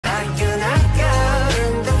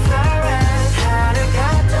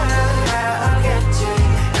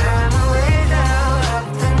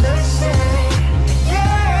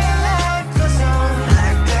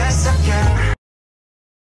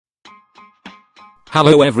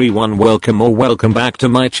Hello everyone, welcome back to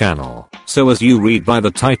my channel. So as you read by the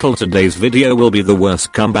title, today's video will be the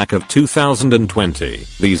worst comeback of 2020.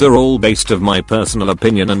 These are all based of my personal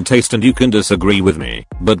opinion and taste, and you can disagree with me,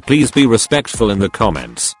 but please be respectful in the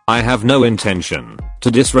comments. I have no intention to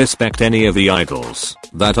disrespect any of the idols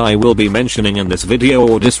that I will be mentioning in this video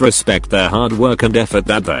or disrespect their hard work and effort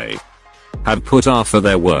that they have put after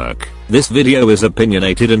their work. This video is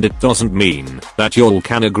opinionated and it doesn't mean that y'all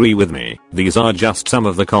can agree with me. These are just some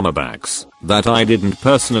of the comebacks that I didn't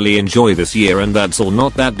personally enjoy this year, and that's all,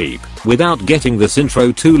 not that deep. Without getting this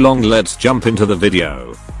intro too long, let's jump into the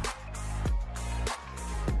video.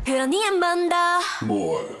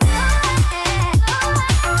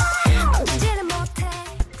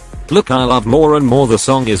 Look, I love More and More. The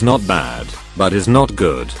song is not bad, but is not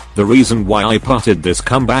good. The reason why I putted this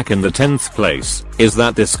comeback in the 10th place is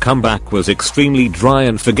that this comeback was extremely dry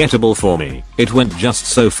and forgettable for me. It went just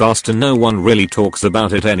so fast and no one really talks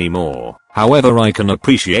about it anymore. However, I can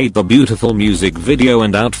appreciate the beautiful music video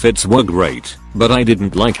and outfits were great, but I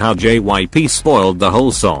didn't like how JYP spoiled the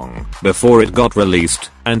whole song before it got released,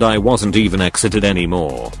 and I wasn't even excited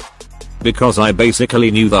anymore because I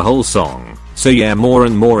basically knew the whole song. So yeah, More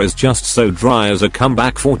and More is just so dry as a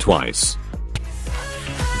comeback for Twice.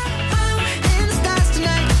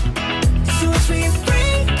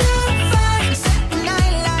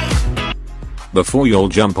 Before y'all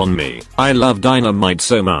jump on me, I love Dynamite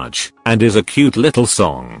so much, and is a cute little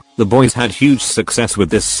song. The boys had huge success with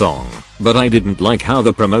this song, but I didn't like how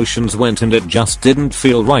the promotions went and it just didn't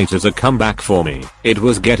feel right as a comeback for me. It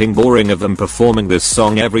was getting boring of them performing this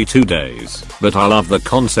song every 2 days, but I love the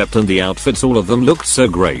concept and the outfits, all of them looked so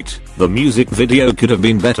great. The music video could have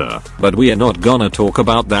been better, but we are not gonna talk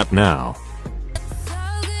about that now.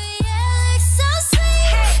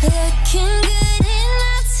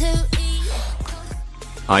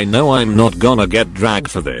 I know I'm not gonna get dragged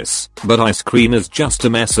for this, but Ice Cream is just a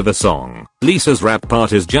mess of a song. Lisa's rap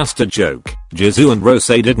part is just a joke. Jisoo and Rose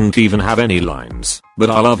didn't even have any lines, but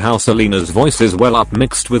I love how Selena's voice is well up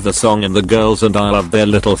mixed with the song and the girls, and I love their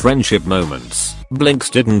little friendship moments. Blinks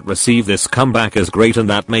didn't receive this comeback as great, and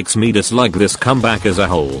that makes me dislike this comeback as a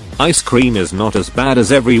whole. Ice Cream is not as bad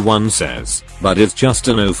as everyone says, but it's just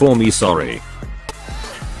a no for me, sorry.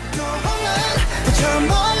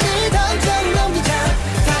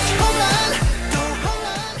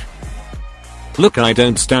 Look, I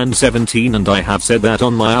don't stand 17 and I have said that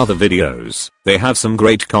on my other videos. They have some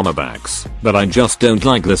great comebacks, but I just don't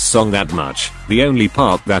like this song that much. The only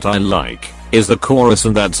part that I like is the chorus,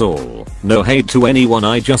 and that's all. No hate to anyone,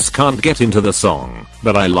 I just can't get into the song,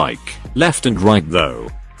 but I like Left and Right though.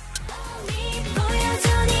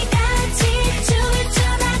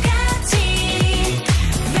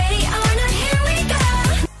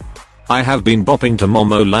 I have been bopping to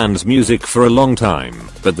Momoland's music for a long time,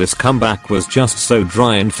 but this comeback was just so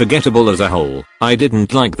dry and forgettable as a whole. I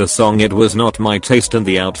didn't like the song, it was not my taste, and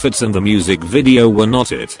the outfits and the music video were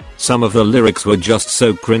not it. Some of the lyrics were just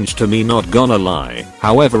so cringe to me, not gonna lie.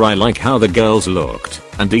 However, I like how the girls looked,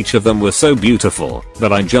 and each of them were so beautiful,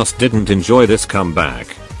 but I just didn't enjoy this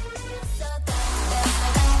comeback.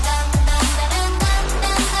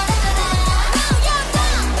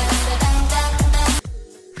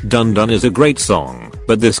 Dun Dun is a great song,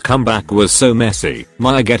 but this comeback was so messy.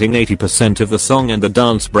 My getting 80% of the song and the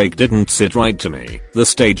dance break didn't sit right to me. The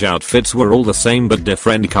stage outfits were all the same but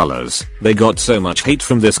different colors. They got so much hate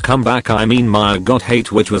from this comeback. I mean, Maya got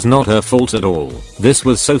hate, which was not her fault at all. This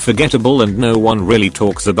was so forgettable and no one really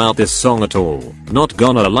talks about this song at all. Not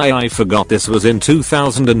gonna lie, I forgot this was in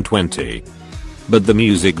 2020. But the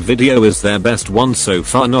music video is their best one so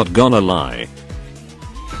far, not gonna lie.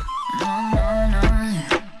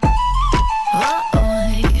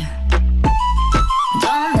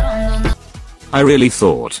 I really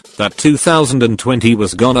thought that 2020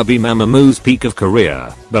 was gonna be Mamamoo's peak of career,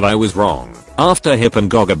 but I was wrong. After Hip and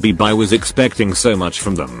Gaga Beep, I was expecting so much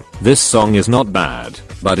from them. This song is not bad,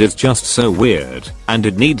 but it's just so weird, and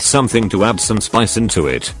it needs something to add some spice into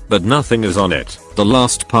it, but nothing is on it. The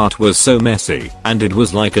last part was so messy, and it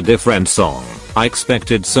was like a different song. I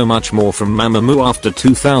expected so much more from Mamamoo after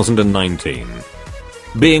 2019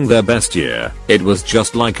 being their best year. It was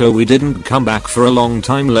just like, oh, we didn't come back for a long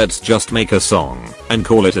time, let's just make a song and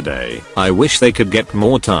call it a day. I wish they could get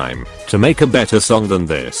more time to make a better song than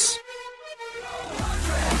this.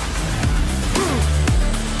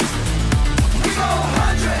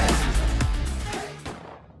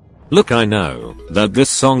 Look, I know that this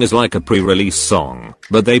song is like a pre-release song,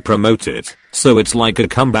 but they promote it, so it's like a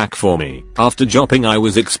comeback for me. After Jopping, I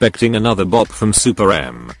was expecting another bop from Super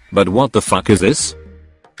M, but what the fuck is this?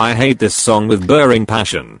 I hate this song with burning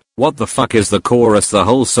passion. What the fuck is the chorus? The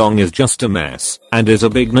whole song is just a mess and is a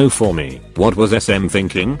big no for me. What was SM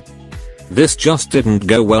thinking? This just didn't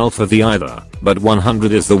go well for the either, but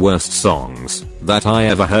 100 is the worst songs that I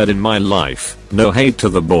ever heard in my life. No hate to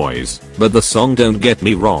the boys, but the song, don't get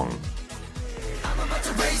me wrong.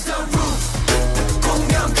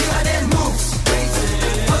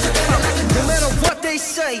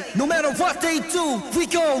 No matter what they do, we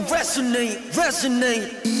gon'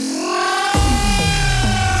 resonate.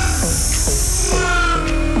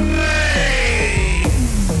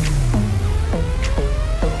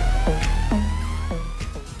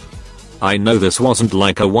 I know this wasn't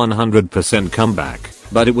like a 100% comeback,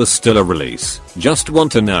 but it was still a release. Just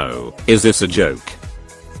want to know, is this a joke?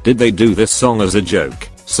 Did they do this song as a joke,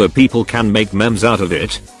 so people can make memes out of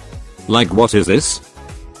it? Like, what is this?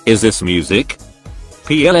 Is this music?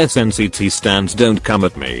 PLSNCT stands, don't come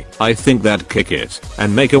at me. I think that Kick It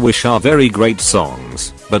and Make a Wish are very great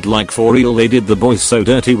songs, but like, for real, they did the boys so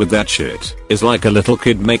dirty with that shit. Is like a little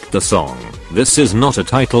kid make the song. This is not a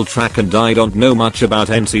title track and I don't know much about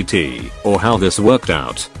NCT or how this worked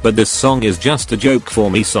out, but this song is just a joke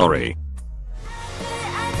for me, sorry.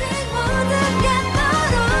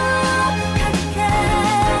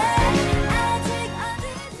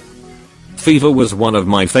 Fever was one of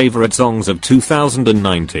my favorite songs of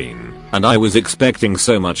 2019, and I was expecting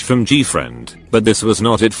so much from GFriend, but this was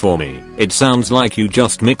not it for me. It sounds like you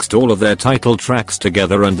just mixed all of their title tracks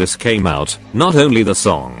together and this came out. Not only the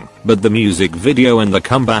song, but the music video and the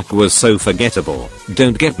comeback was so forgettable.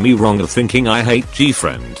 Don't get me wrong of thinking I hate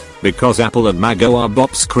GFriend, because Apple and Mago are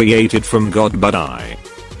bops created from God, but I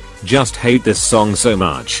just hate this song so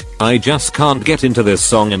much. I just can't get into this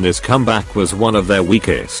song and this comeback was one of their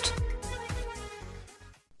weakest.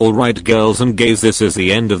 Alright girls and gays, this is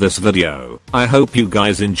the end of this video. I hope you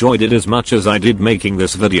guys enjoyed it as much as I did making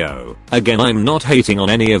this video. Again, I'm not hating on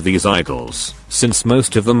any of these idols, since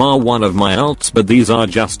most of them are one of my alts, but these are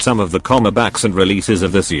just some of the comebacks and releases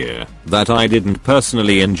of this year that I didn't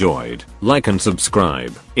personally enjoyed. Like and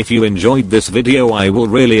subscribe if you enjoyed this video, I will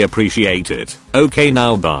really appreciate it. Okay,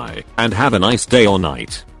 now bye, and have a nice day or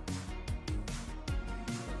night.